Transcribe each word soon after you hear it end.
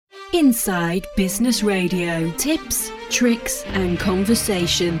Inside Business Radio. Tips, tricks and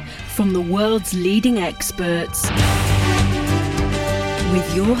conversation from the world's leading experts.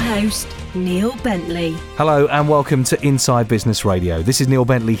 With your host, Neil Bentley. Hello and welcome to Inside Business Radio. This is Neil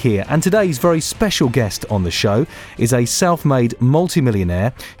Bentley here, and today's very special guest on the show is a self-made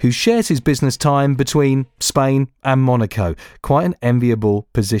multimillionaire who shares his business time between Spain and Monaco. Quite an enviable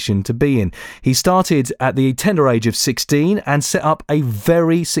position to be in. He started at the tender age of 16 and set up a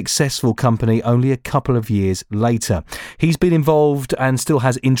very successful company only a couple of years later. He's been involved and still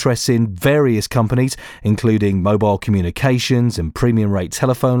has interests in various companies, including mobile communications and premium rate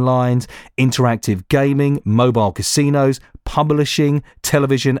telephone lines, interactive gaming, mobile casinos, publishing,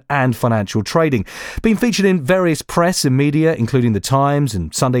 television and financial trading. Been featured in various press and media, including The Times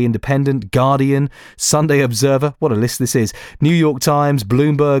and Sunday Independent, Guardian, Sunday Observer, what a list this is, New York Times,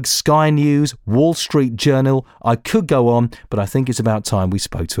 Bloomberg, Sky News, Wall Street Journal. I could go on, but I think it's about time we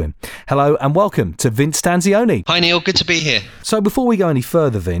spoke to him. Hello and welcome to Vince Stanzioni. Hi Neil, good to be here. So before we go any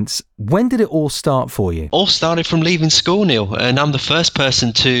further, Vince, when did it all start for you? All started from leaving school, Neil, and I'm the first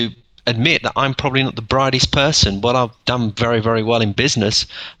person to admit that I'm probably not the brightest person. Well, I've done very, very well in business.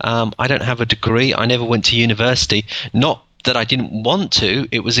 I don't have a degree. I never went to university. Not that I didn't want to.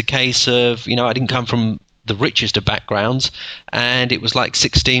 It was a case of, I didn't come from the richest of backgrounds, and it was like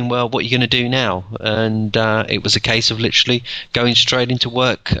 16, well, what are you going to do now? And it was a case of literally going straight into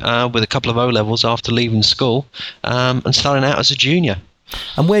work with a couple of O-levels after leaving school and starting out as a junior.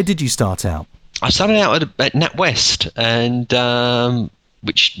 And where did you start out? I started out at NatWest, and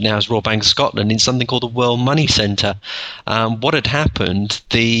which now is Royal Bank of Scotland, in something called the World Money Centre. What had happened,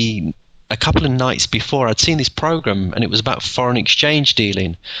 a couple of nights before, I'd seen this program, and it was about foreign exchange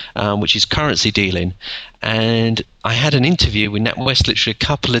dealing, which is currency dealing. And I had an interview with NatWest literally a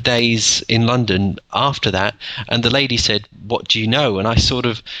couple of days in London after that, and the lady said, "What do you know?" And I sort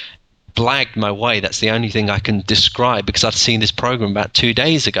of blagged my way. That's the only thing I can describe, because I'd seen this program about 2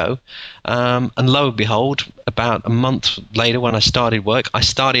 days ago, and lo and behold, about a month later when I started work, I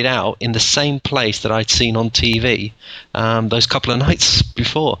started out in the same place that I'd seen on TV those couple of nights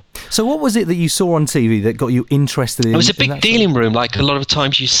before. So what was it that you saw on TV that got you interested in? It was a big dealing room, like a lot of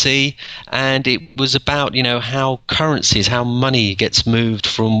times you see, and it was about, how currencies, how money gets moved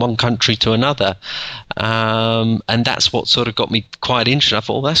from one country to another, and that's what sort of got me quite interested. I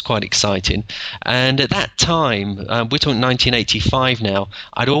thought, oh, that's quite exciting. And at that time, we're talking 1985 now,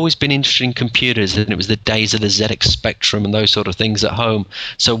 I'd always been interested in computers, and it was the days of the ZX Spectrum and those sort of things at home.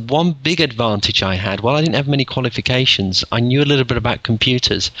 So one big advantage I had, while I didn't have many qualifications, I knew a little bit about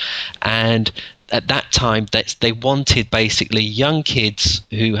computers. And at that time, they wanted basically young kids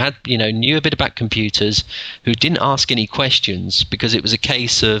who had, knew a bit about computers, who didn't ask any questions, because it was a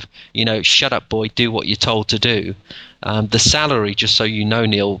case of, shut up, boy, do what you're told to do. The salary, just so you know,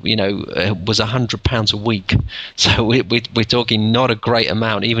 Neil, was £100 a week. So we're talking not a great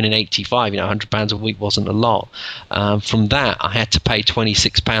amount. Even in 85, £100 a week wasn't a lot. From that, I had to pay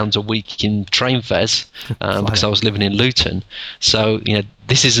 £26 a week in train fares because I was living in Luton. So,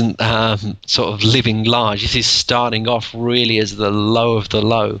 this isn't sort of living large. This is starting off really as the low of the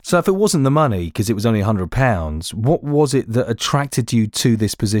low. So if it wasn't the money, because it was only £100, what was it that attracted you to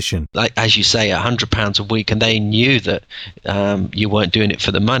this position? Like, as you say, £100 a week, and they knew that you weren't doing it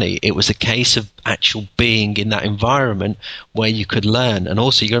for the money. It was a case of actual being in that environment where you could learn. And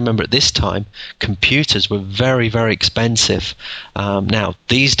also, you got to remember, at this time, computers were very, very expensive. Now,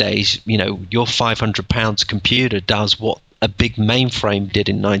 these days, your £500 computer does what a big mainframe did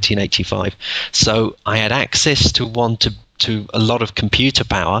in 1985. So I had access to a lot of computer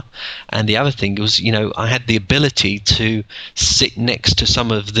power, and the other thing was, I had the ability to sit next to some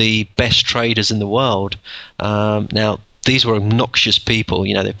of the best traders in the world. Now, these were obnoxious people,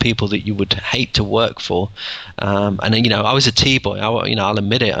 they're people that you would hate to work for. And I was a T-boy, I'll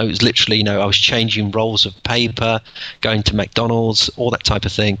admit it. I was literally, I was changing rolls of paper, going to McDonald's, all that type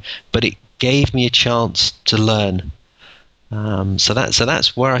of thing. But it gave me a chance to learn. So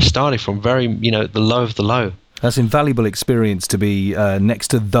that's where I started from, very, the low of the low. That's invaluable experience to be next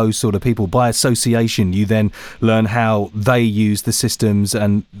to those sort of people. By association, you then learn how they use the systems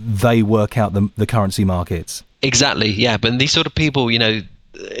and they work out the currency markets. Exactly, yeah. But these sort of people,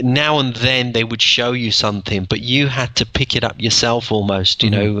 now and then they would show you something, but you had to pick it up yourself almost,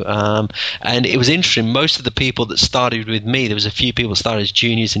 and it was interesting. Most of the people that started with me, there was a few people that started as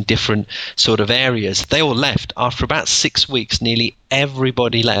juniors in different sort of areas. They all left after about 6 weeks. Nearly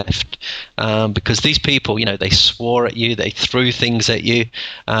everybody left because these people, they swore at you, they threw things at you.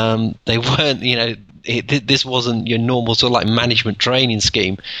 They weren't, this wasn't your normal sort of like management training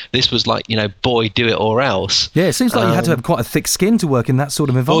scheme. This was like, boy, do it or else. Yeah, it seems like you had to have quite a thick skin to work in that sort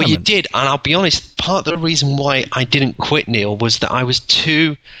of environment. Well, you did, and I'll be honest, part of the reason why I didn't quit, Neil, was that I was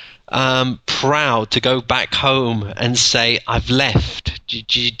too proud to go back home and say I've left. Do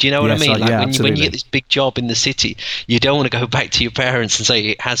you know what I mean? When you get this big job in the city, you don't want to go back to your parents and say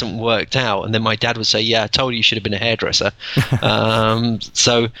it hasn't worked out. And then my dad would say, "Yeah, I told you should have been a hairdresser."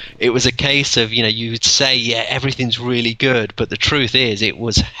 So it was a case of you would say, "Yeah, everything's really good," but the truth is, it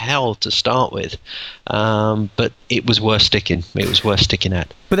was hell to start with. But it was worth sticking. It was worth sticking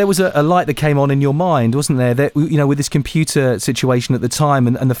at. But there was a light that came on in your mind, wasn't there? That with this computer situation at the time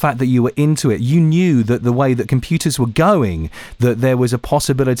and the fact that you were into it, you knew that the way that computers were going, that there was a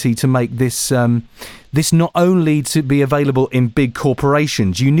possibility to make this this not only to be available in big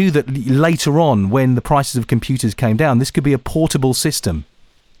corporations. You knew that later on, when the prices of computers came down, this could be a portable system.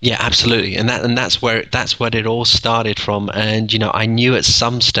 Yeah, absolutely, and that's where it all started from. And I knew at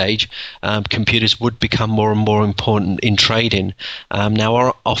some stage computers would become more and more important in trading. Now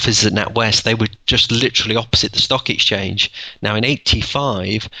our offices at NatWest, they were just literally opposite the stock exchange. Now in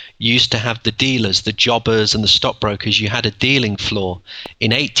 '85, you used to have the dealers, the jobbers, and the stockbrokers. You had a dealing floor.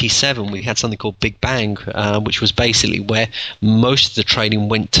 In '87, we had something called Big Bang, which was basically where most of the trading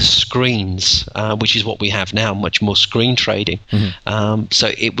went to screens, which is what we have now, much more screen trading. Mm-hmm.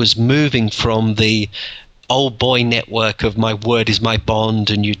 So it was moving from the old boy network of my word is my bond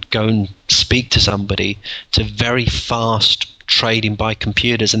and you'd go and speak to somebody to very fast trading by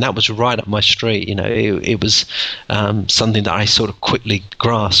computers, and that was right up my street. It was something that I sort of quickly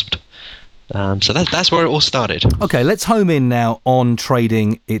grasped. So that's where it all started. Okay, let's home in now on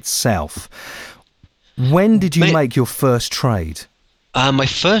trading itself. When did you make your first trade? My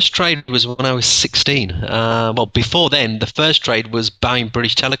first trade was when I was 16. Well, before then, the first trade was buying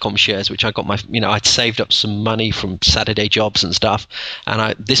British Telecom shares, which I got I'd saved up some money from Saturday jobs and stuff.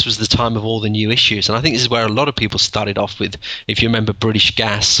 And this was the time of all the new issues. And I think this is where a lot of people started off with, if you remember British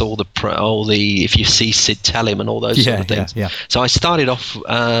Gas, if you see Sid Telem and all those sort of things. Yeah. So I started off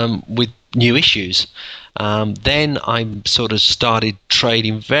with new issues. Then I sort of started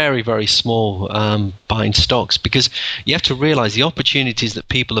trading very, very small, buying stocks, because you have to realize the opportunities that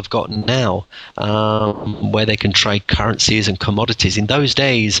people have got now, where they can trade currencies and commodities. In those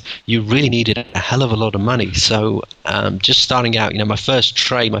days, you really needed a hell of a lot of money. So just starting out, my first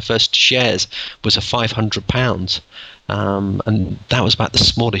trade, my first shares was a £500. And that was about the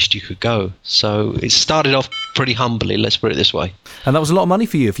smallest you could go. So it started off pretty humbly, let's put it this way. And that was a lot of money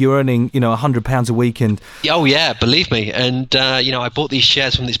for you if you're earning, £100 a week. And oh yeah, believe me. And I bought these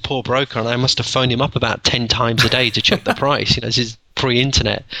shares from this poor broker, and I must have phoned him up about 10 times a day to check the price. This is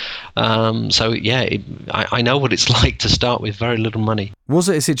pre-internet. So yeah, I know what it's like to start with very little money. Was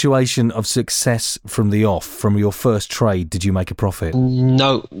it a situation of success from the off? From your first trade, did you make a profit?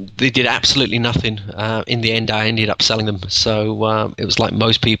 No, they did absolutely nothing. In the end, I ended up selling them. So it was like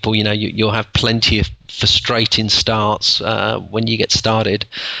most people, you'll have plenty of frustrating starts when you get started.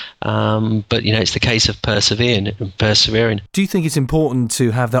 But it's the case of persevering. Do you think it's important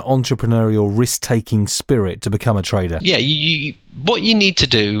to have that entrepreneurial risk-taking spirit to become a trader? Yeah, what you need to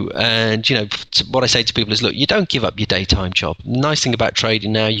do, and what I say to people is, look, you don't give up your daytime job. The nice thing about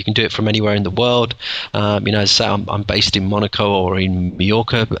trading now, you can do it from anywhere in the world. As I say, I'm based in Monaco or in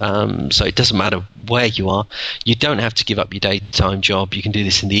Mallorca, so it doesn't matter where you are. You don't have to give up your daytime job. You can do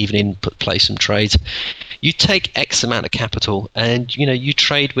this in the evening, play some trades. You take X amount of capital and you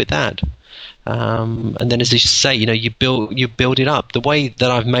trade with that. And then, as you say, you build it up. The way that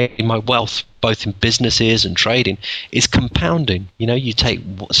I've made my wealth, both in businesses and trading, is compounding. You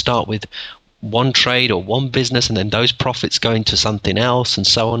start with one trade or one business, and then those profits go into something else, and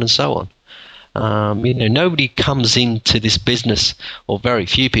so on and so on. Nobody comes into this business, or very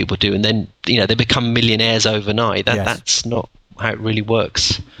few people do, and then they become millionaires overnight. That's not how it really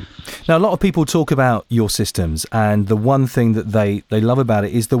works. Now, a lot of people talk about your systems, and the one thing that they love about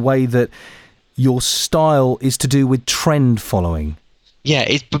it is the way that your style is to do with trend following.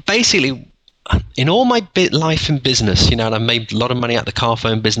 Yeah, but basically, in all my life in business, and I've made a lot of money out of the car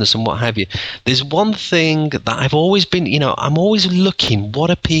phone business and what have you, there's one thing that I've always been, I'm always looking, what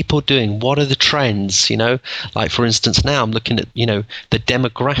are people doing? What are the trends? Like, for instance, now I'm looking at, the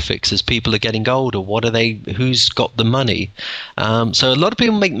demographics as people are getting older. Who's got the money? So a lot of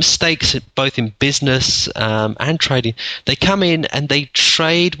people make mistakes both in business and trading. They come in and they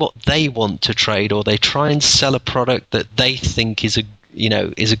trade what they want to trade, or they try and sell a product that they think is a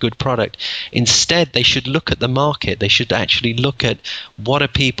good product. Instead, they should look at the market. They should actually look at what are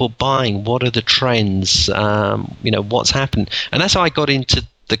people buying, what are the trends, what's happened. And that's how I got into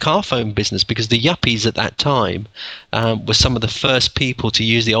the car phone business, because the yuppies at that time were some of the first people to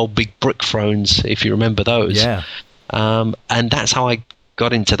use the old big brick phones, if you remember those. Yeah. And that's how I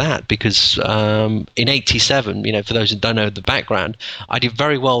got into that, because in 87, for those who don't know the background, I did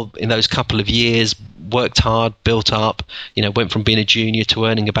very well in those couple of years, worked hard, built up, went from being a junior to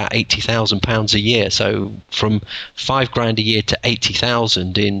earning about £80,000 a year. So from £5,000 a year to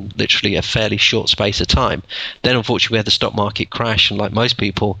 80,000 in literally a fairly short space of time. Then unfortunately we had the stock market crash, and like most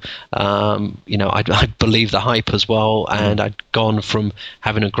people, I believed the hype as well, and I'd gone from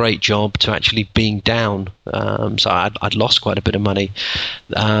having a great job to actually being down. So I'd lost quite a bit of money.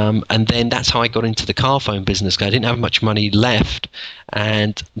 And then that's how I got into the car phone business, because I didn't have much money left,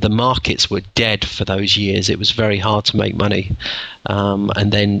 and the markets were dead for those years. It was very hard to make money.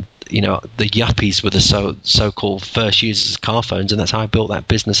 And then, the yuppies were the so-called first users of car phones, and that's how I built that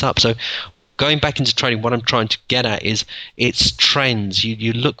business up. So going back into trading, what I'm trying to get at is it's trends.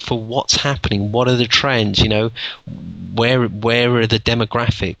 You look for what's happening. What are the trends? Where are the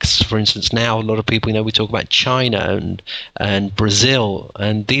demographics? For instance, now a lot of people, we talk about China and Brazil,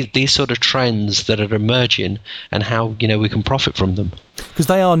 and these sort of trends that are emerging, and how we can profit from them. Because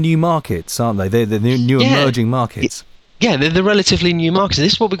they are new markets, aren't they? They're the new emerging markets. Yeah, they're relatively new markets. And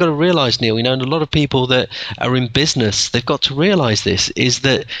this is what we've got to realise, Neil, and a lot of people that are in business, they've got to realise this, is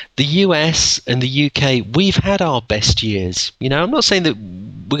that the US and the UK, we've had our best years. I'm not saying that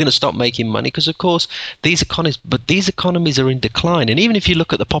we're going to stop making money, because of course these economies are in decline. And even if you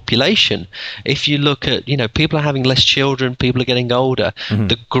look at the population, if you look at, people are having less children, people are getting older,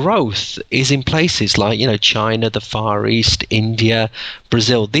 the growth is in places like, China, the Far East, India,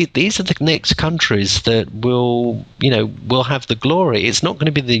 Brazil. These are the next countries that will have the glory. It's not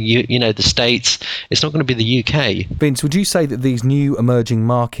going to be the States. It's not going to be the UK. Vince, would you say that these new emerging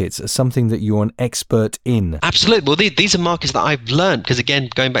markets are something that you're an expert in? Absolutely. Well, these are markets that I've learned, because again,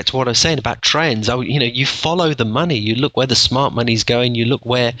 going back to what I was saying about trends, you follow the money. You look where the smart money's going. You look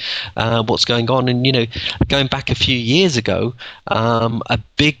where what's going on. And going back a few years ago, a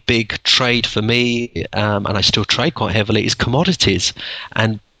big trade for me, and I still trade quite heavily, is commodities.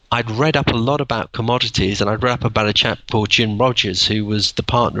 And I'd read up a lot about commodities, and I'd read up about a chap called Jim Rogers, who was the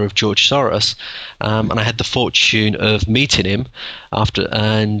partner of George Soros, and I had the fortune of meeting him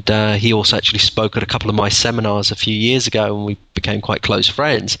and he also actually spoke at a couple of my seminars a few years ago, and we became quite close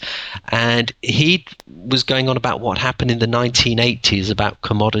friends. And he was going on about what happened in the 1980s about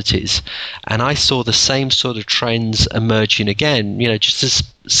commodities, and I saw the same sort of trends emerging again. Just as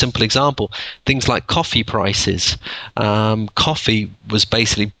simple example, things like coffee prices. Coffee was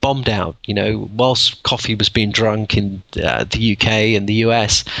basically bombed out. Whilst coffee was being drunk in the UK and the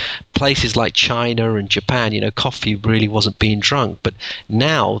US, places like China and Japan, coffee really wasn't being drunk. But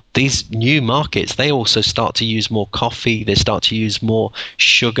now these new markets, they also start to use more coffee. They start to use more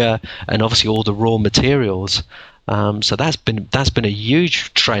sugar, and obviously all the raw materials. So that's been a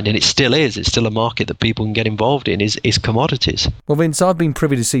huge trend, and it still is. It's still a market that people can get involved in, is commodities. Well, Vince, I've been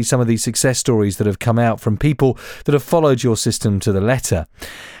privy to see some of these success stories that have come out from people that have followed your system to the letter.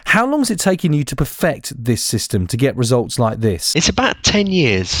 How long has it taken you to perfect this system to get results like this? It's about 10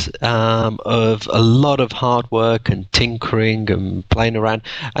 years of a lot of hard work and tinkering and playing around.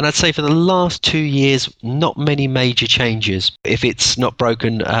 And I'd say for the last 2 years, not many major changes. If it's not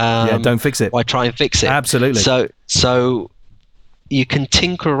broken, don't fix it. Why try and fix it? Absolutely. So you can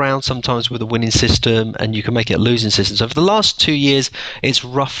tinker around sometimes with a winning system, and you can make it a losing system. So for the last 2 years, it's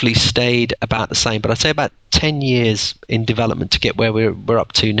roughly stayed about the same. But I'd say about 10 years in development to get where we're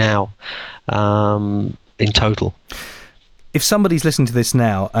up to now in total. If somebody's listening to this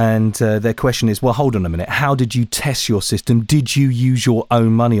now and their question is, well, hold on a minute, how did you test your system? Did you use your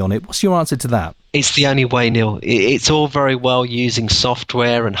own money on it? What's your answer to that? It's the only way, Neil. It's all very well using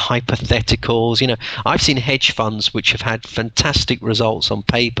software and hypotheticals. I've seen hedge funds which have had fantastic results on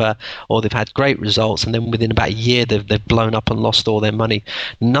paper, or they've had great results, and then within about a year they've blown up and lost all their money.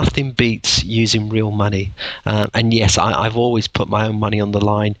 Nothing beats using real money. And yes, I've always put my own money on the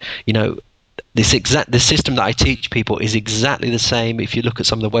line. The system that I teach people is exactly the same. If you look at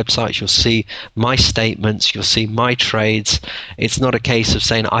some of the websites, you'll see my statements, you'll see my trades. It's not a case of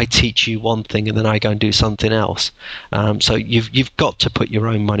saying I teach you one thing and then I go and do something else. So you've got to put your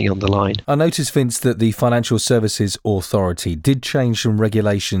own money on the line. I noticed, Vince, that the Financial Services Authority did change some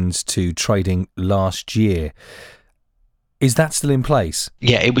regulations to trading last year. Is that still in place?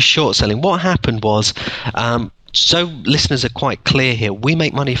 Yeah, it was short selling. What happened was, so listeners are quite clear here, we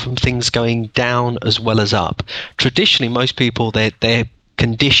make money from things going down as well as up. Traditionally, most people, they're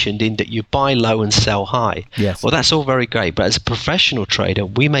conditioned in that you buy low and sell high. Yes. Well, that's all very great, but as a professional trader,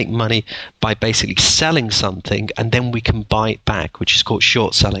 we make money by basically selling something and then we can buy it back, which is called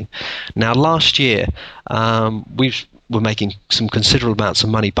short selling. Now, last year, we're making some considerable amounts of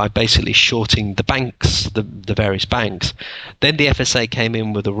money by basically shorting the banks, the various banks. Then the FSA came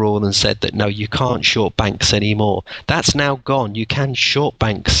in with a rule and said that no, you can't short banks anymore. That's now gone. You can short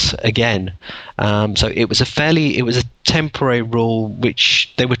banks again. So it was a temporary rule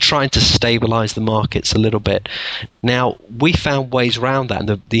which they were trying to stabilize the markets a little bit. Now, we found ways around that,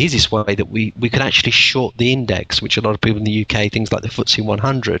 and the easiest way that we could actually short the index, which a lot of people in the UK, things like the FTSE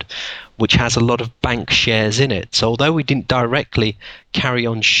 100, which has a lot of bank shares in it. So although we didn't directly carry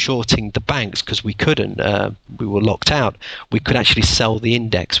on shorting the banks because we couldn't, we were locked out, we could actually sell the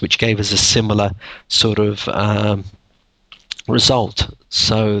index, which gave us a similar sort of result.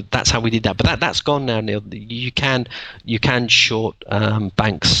 So that's how we did that. But that's gone now, Neil. You can short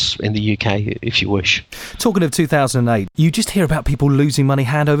banks in the UK if you wish. Talking of 2008, you just hear about people losing money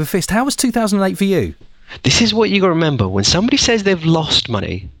hand over fist. How was 2008 for you? This is what you got to remember. When somebody says they've lost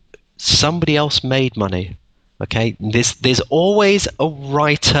money, somebody else made money. Okay, there's always a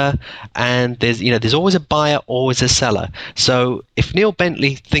writer, and there's always a buyer, always a seller. So if Neil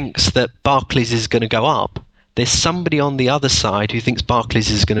Bentley thinks that Barclays is going to go up, there's somebody on the other side who thinks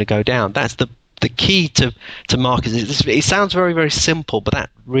Barclays is going to go down. That's the key to markets. It sounds very, very simple, but that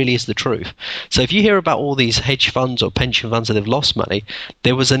really is the truth. So if you hear about all these hedge funds or pension funds that have lost money,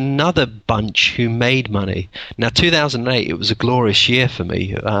 there was another bunch who made money. Now, 2008, it was a glorious year for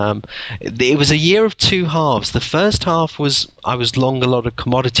me. It was a year of two halves. The first half was I was long a lot of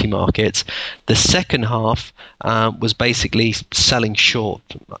commodity markets. The second half was basically selling short.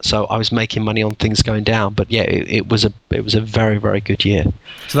 So I was making money on things going down. But yeah, it was a very, very good year.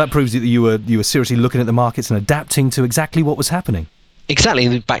 So that proves that you were seriously looking at the markets and adapting to exactly what was happening.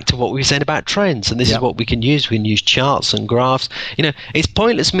 Exactly, back to what we were saying about trends, and this is what we can use. We can use charts and graphs. It's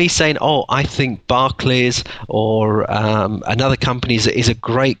pointless me saying, "Oh, I think Barclays or another company is a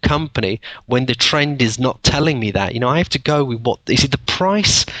great company," when the trend is not telling me that. I have to go with what is it. The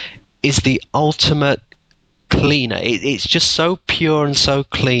price is the ultimate cleaner. It's just so pure and so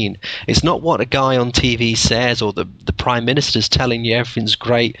clean. It's not what a guy on TV says or the Prime Minister's telling you everything's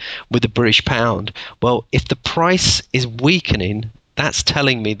great with the British pound. Well, if the price is weakening, that's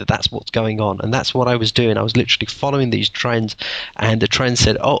telling me that that's what's going on, and that's what I was doing. I was literally following these trends, and the trend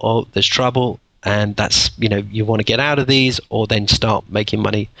said, oh, there's trouble, and that's, you want to get out of these or then start making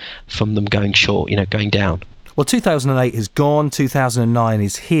money from them going short, going down. Well, 2008 is gone, 2009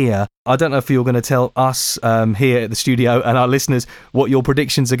 is here. I don't know if you're going to tell us here at the studio and our listeners what your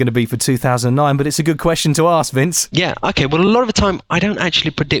predictions are going to be for 2009, but it's a good question to ask, Vince. Yeah, okay. Well, a lot of the time, I don't actually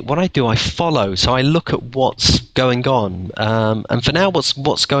predict. What I do, I follow. So I look at what's going on. And for now,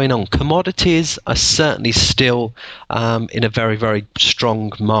 what's going on? Commodities are certainly still in a very, very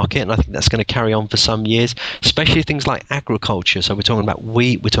strong market, and I think that's going to carry on for some years, especially things like agriculture. So we're talking about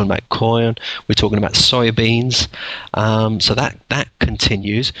wheat, we're talking about corn, we're talking about soybeans. So that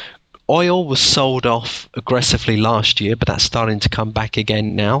continues. Oil was sold off aggressively last year, but that's starting to come back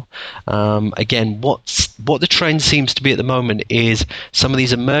again now. Again, what the trend seems to be at the moment is some of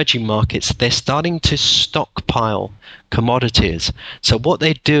these emerging markets, they're starting to stockpile commodities. So what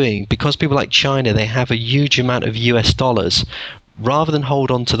they're doing, because people like China, they have a huge amount of US dollars, rather than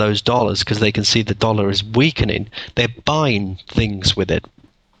hold on to those dollars because they can see the dollar is weakening, they're buying things with it.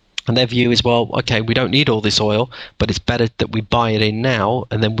 And their view is, well, okay, we don't need all this oil, but it's better that we buy it in now,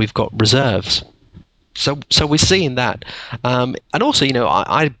 and then we've got reserves. So we're seeing that. And also,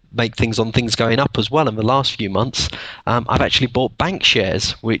 I make things on things going up as well in the last few months. I've actually bought bank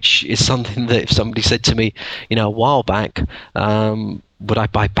shares, which is something that if somebody said to me, a while back, would I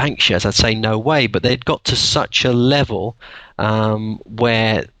buy bank shares? I'd say no way. But they'd got to such a level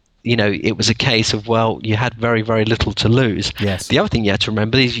where it was a case of, well, you had very, very little to lose. Yes. The other thing you had to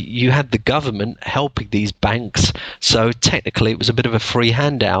remember is you had the government helping these banks, so technically it was a bit of a free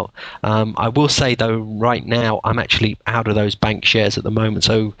handout. I will say, though, right now I'm actually out of those bank shares at the moment,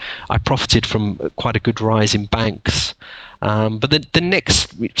 so I profited from quite a good rise in banks. But the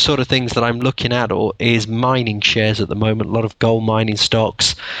next sort of things that I'm looking at is mining shares at the moment, a lot of gold mining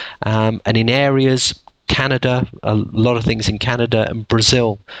stocks, and in areas Canada, a lot of things in Canada and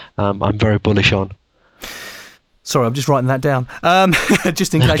Brazil, I'm very bullish on. Sorry, I'm just writing that down,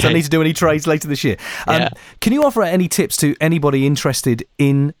 just in case I need to do any trades later this year. Can you offer any tips to anybody interested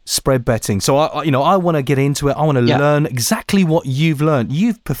in spread betting? So, I want to get into it. I want to learn exactly what you've learned.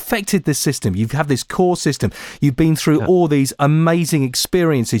 You've perfected this system. You have this core system. You've been through all these amazing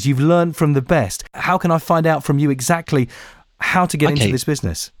experiences. You've learned from the best. How can I find out from you exactly how to get into this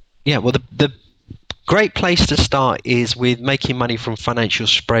business. Yeah, well, the great place to start is with making money from financial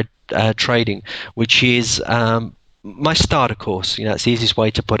spread trading, which is my starter course. It's the easiest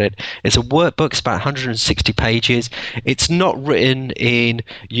way to put it. It's a workbook. It's about 160 pages. It's not written in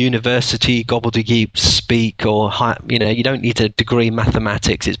university gobbledygook speak or you don't need a degree in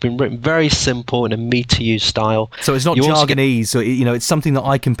mathematics. It's been written very simple in a me-to-use style. So it's not jargonese. It's something that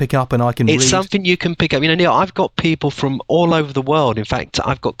I can pick up and I can read. It's something you can pick up. Neil, I've got people from all over the world. In fact,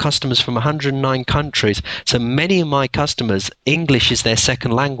 I've got customers from 109 countries. So many of my customers, English is their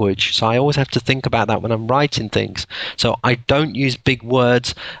second language. So I always have to think about that when I'm writing things. So I don't use big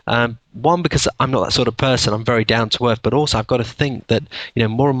words. One, because I'm not that sort of person. I'm very down to earth. But also, I've got to think that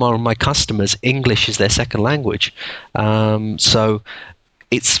more and more of my customers, English is their second language. So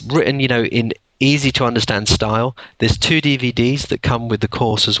it's written, in easy to understand style. There's 2 DVDs that come with the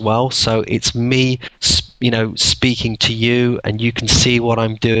course as well. So it's me, speaking to you, and you can see what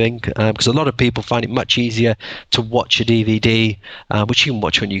I'm doing. Because a lot of people find it much easier to watch a DVD, which you can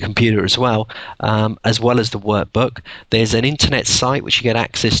watch on your computer as well as the workbook. There's an internet site which you get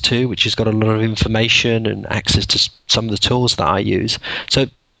access to, which has got a lot of information and access to some of the tools that I use. So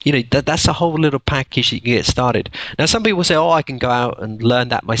that's a whole little package that you can get started. Now, some people say, I can go out and learn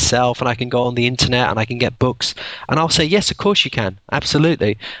that myself, and I can go on the internet and I can get books. And I'll say, yes, of course you can.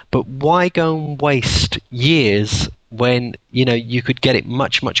 Absolutely. But why go and waste years when, you could get it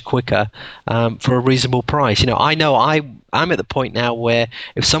much, much quicker for a reasonable price? I know I'm at the point now where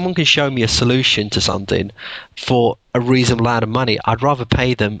if someone can show me a solution to something for a reasonable amount of money, I'd rather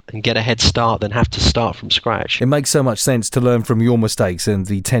pay them and get a head start than have to start from scratch. It makes so much sense to learn from your mistakes and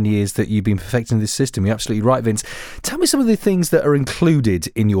the 10 years that you've been perfecting this system. You're absolutely right, Vince. Tell me some of the things that are included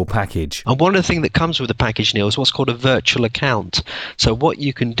in your package. And one of the things that comes with the package, Neil, is what's called a virtual account. So what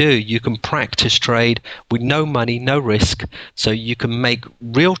you can do, you can practice trade with no money, no risk. So you can make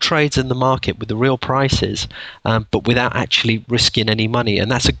real trades in the market with the real prices, but without actually risking any money.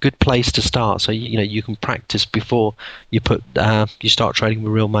 And that's a good place to start. So, you can practice before you start trading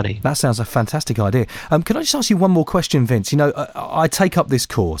with real money. That sounds a fantastic idea. Can I just ask you one more question, Vince? I take up this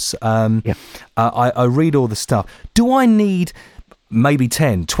course. I read all the stuff. Do I need maybe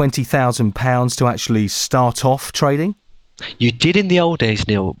 £20,000 to actually start off trading? You did in the old days,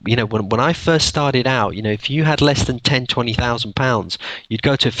 Neil. When I first started out, if you had less than £20,000, you'd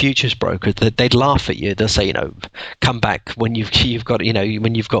go to a futures broker. They'd laugh at you. They'll say, come back when you've got,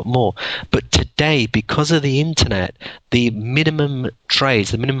 when you've got more. But today, because of the internet, the minimum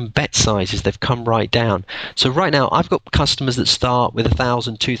trades, the minimum bet sizes, they've come right down. So right now, I've got customers that start with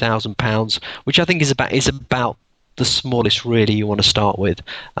 £1,000, £2,000, which I think is about the smallest really you want to start with.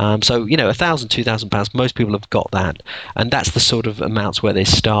 So £1,000, £2,000, most people have got that, and that's the sort of amounts where they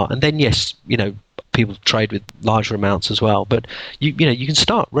start. And then yes, people trade with larger amounts as well, but you can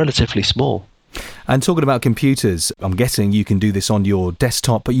start relatively small. And talking about computers, I'm guessing you can do this on your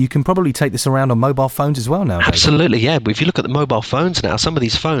desktop, but you can probably take this around on mobile phones as well nowadays. Absolutely, yeah. But if you look at the mobile phones now, some of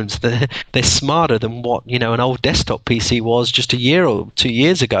these phones, they're smarter than what an old desktop PC was just a year or 2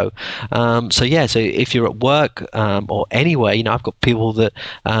 years ago. So if you're at work or anywhere, I've got people that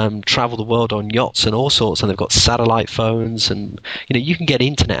travel the world on yachts and all sorts, and they've got satellite phones, and you can get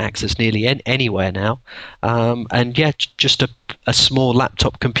internet access nearly anywhere now. Just a small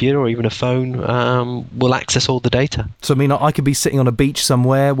laptop computer or even a phone will access all the data. So I could be sitting on a beach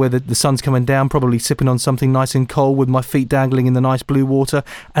somewhere where the sun's coming down, probably sipping on something nice and cold with my feet dangling in the nice blue water,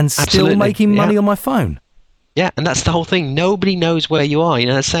 and still making money on my phone. Yeah, and that's the whole thing. Nobody knows where you are.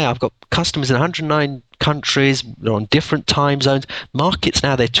 Let's say I've got customers in 109 countries. They're on different time zones. Markets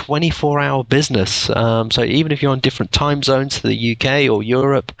now, they're 24-hour business. So even if you're on different time zones to the UK or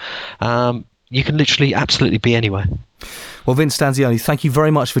Europe, you can literally absolutely be anywhere. Well, Vince Stanzioni, thank you very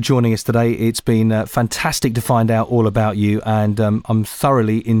much for joining us today. It's been fantastic to find out all about you, and I'm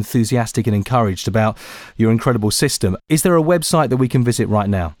thoroughly enthusiastic and encouraged about your incredible system. Is there a website that we can visit right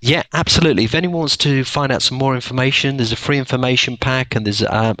now? Yeah, absolutely. If anyone wants to find out some more information, there's a free information pack, and there's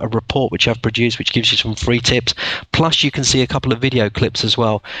a report which I've produced which gives you some free tips. Plus, you can see a couple of video clips as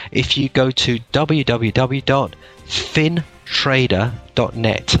well. If you go to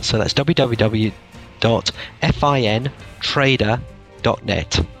www.fintrader.net, so that's www.fintrader.net.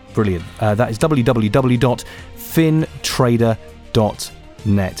 Brilliant. That is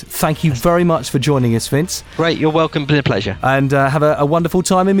www.fintrader.net. Thank you very much for joining us, Vince. Great, you're welcome. Been a pleasure. And have a wonderful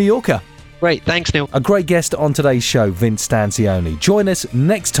time in Mallorca. Great, thanks, Neil. A great guest on today's show, Vince Stanzioni. Join us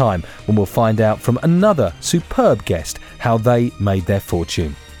next time when we'll find out from another superb guest how they made their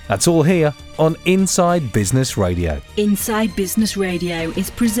fortune. That's all here on Inside Business Radio. Inside Business Radio is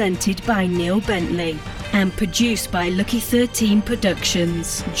presented by Neil Bentley and produced by Lucky 13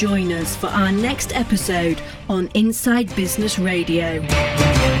 Productions. Join us for our next episode on Inside Business Radio.